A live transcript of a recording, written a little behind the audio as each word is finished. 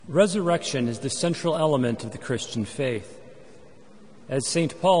Resurrection is the central element of the Christian faith. As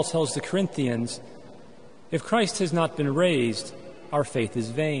St. Paul tells the Corinthians, if Christ has not been raised, our faith is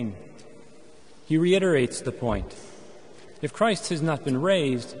vain. He reiterates the point. If Christ has not been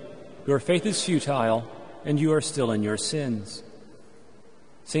raised, your faith is futile, and you are still in your sins.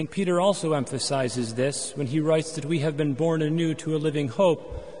 St. Peter also emphasizes this when he writes that we have been born anew to a living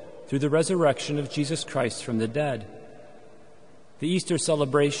hope through the resurrection of Jesus Christ from the dead. The Easter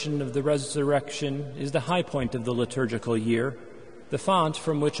celebration of the resurrection is the high point of the liturgical year, the font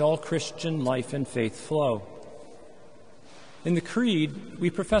from which all Christian life and faith flow. In the Creed,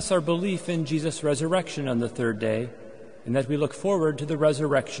 we profess our belief in Jesus' resurrection on the third day, and that we look forward to the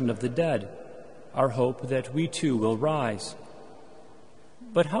resurrection of the dead, our hope that we too will rise.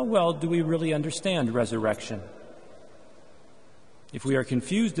 But how well do we really understand resurrection? If we are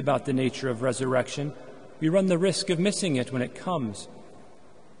confused about the nature of resurrection, we run the risk of missing it when it comes.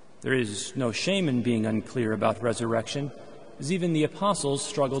 There is no shame in being unclear about resurrection, as even the apostles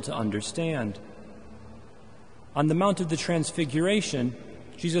struggle to understand. On the Mount of the Transfiguration,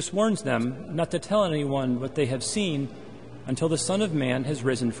 Jesus warns them not to tell anyone what they have seen until the Son of Man has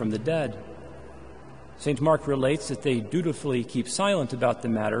risen from the dead. St. Mark relates that they dutifully keep silent about the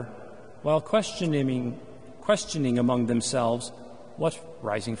matter while questioning among themselves what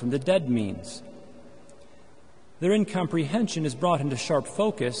rising from the dead means. Their incomprehension is brought into sharp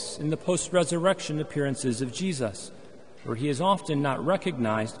focus in the post-resurrection appearances of Jesus, where he is often not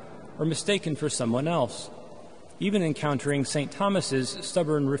recognized or mistaken for someone else, even encountering St. Thomas's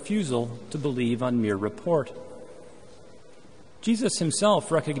stubborn refusal to believe on mere report. Jesus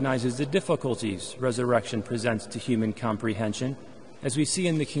himself recognizes the difficulties resurrection presents to human comprehension, as we see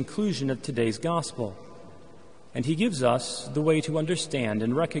in the conclusion of today's gospel, and he gives us the way to understand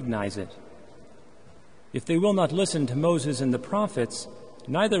and recognize it. If they will not listen to Moses and the prophets,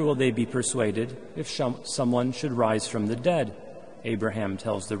 neither will they be persuaded if someone should rise from the dead, Abraham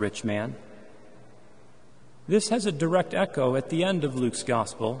tells the rich man. This has a direct echo at the end of Luke's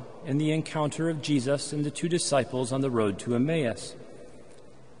gospel in the encounter of Jesus and the two disciples on the road to Emmaus.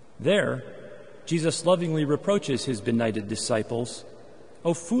 There, Jesus lovingly reproaches his benighted disciples,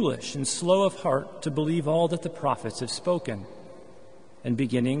 "O foolish and slow of heart to believe all that the prophets have spoken." And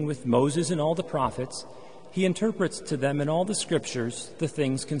beginning with Moses and all the prophets, he interprets to them in all the scriptures the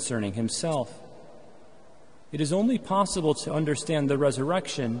things concerning himself. It is only possible to understand the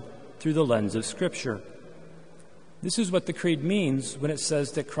resurrection through the lens of Scripture. This is what the Creed means when it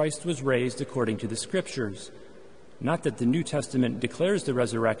says that Christ was raised according to the Scriptures, not that the New Testament declares the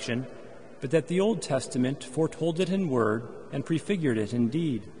resurrection, but that the Old Testament foretold it in word and prefigured it in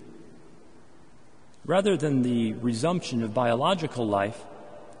deed. Rather than the resumption of biological life,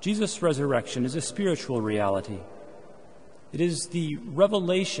 Jesus' resurrection is a spiritual reality. It is the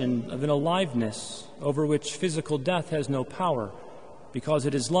revelation of an aliveness over which physical death has no power, because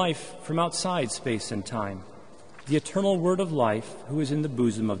it is life from outside space and time, the eternal Word of life who is in the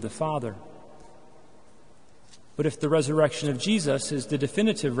bosom of the Father. But if the resurrection of Jesus is the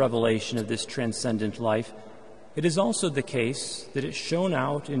definitive revelation of this transcendent life, it is also the case that it shone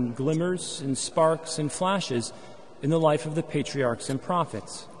out in glimmers and sparks and flashes in the life of the patriarchs and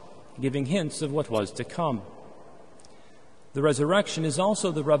prophets, giving hints of what was to come. The resurrection is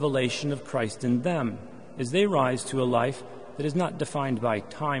also the revelation of Christ in them, as they rise to a life that is not defined by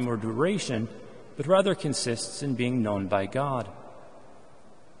time or duration, but rather consists in being known by God.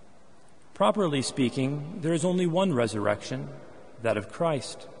 Properly speaking, there is only one resurrection, that of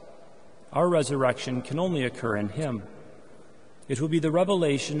Christ. Our resurrection can only occur in him. It will be the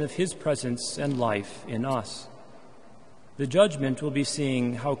revelation of his presence and life in us. The judgment will be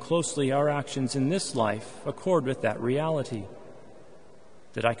seeing how closely our actions in this life accord with that reality.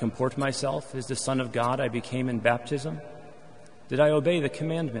 Did I comport myself as the Son of God I became in baptism? Did I obey the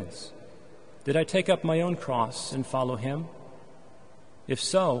commandments? Did I take up my own cross and follow him? If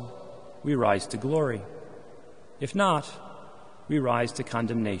so, we rise to glory. If not, we rise to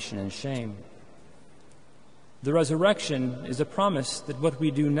condemnation and shame. The resurrection is a promise that what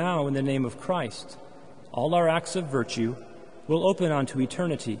we do now in the name of Christ, all our acts of virtue, will open onto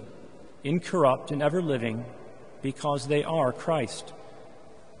eternity, incorrupt and ever-living, because they are Christ.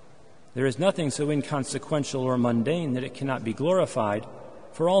 There is nothing so inconsequential or mundane that it cannot be glorified,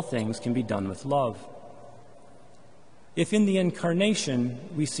 for all things can be done with love. If in the Incarnation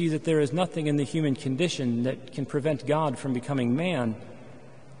we see that there is nothing in the human condition that can prevent God from becoming man,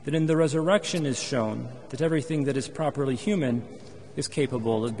 then in the resurrection is shown that everything that is properly human is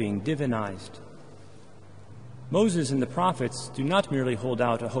capable of being divinized. Moses and the prophets do not merely hold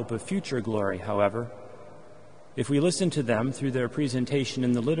out a hope of future glory, however. If we listen to them through their presentation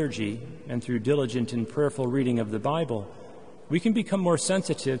in the liturgy and through diligent and prayerful reading of the Bible, we can become more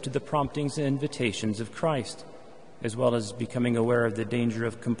sensitive to the promptings and invitations of Christ, as well as becoming aware of the danger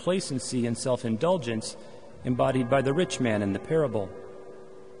of complacency and self-indulgence embodied by the rich man in the parable.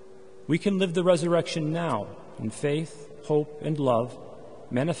 We can live the resurrection now in faith, hope, and love,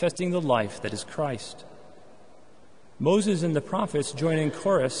 manifesting the life that is Christ. Moses and the prophets join in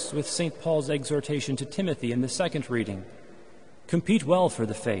chorus with St. Paul's exhortation to Timothy in the second reading. Compete well for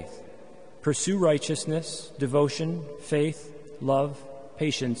the faith. Pursue righteousness, devotion, faith, love,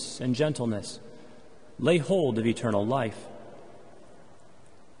 patience, and gentleness. Lay hold of eternal life.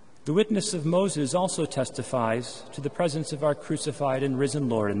 The witness of Moses also testifies to the presence of our crucified and risen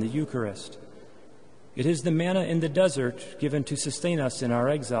Lord in the Eucharist. It is the manna in the desert given to sustain us in our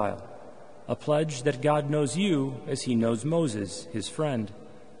exile, a pledge that God knows you as he knows Moses, his friend.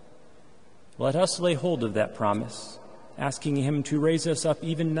 Let us lay hold of that promise, asking him to raise us up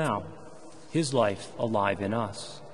even now, his life alive in us.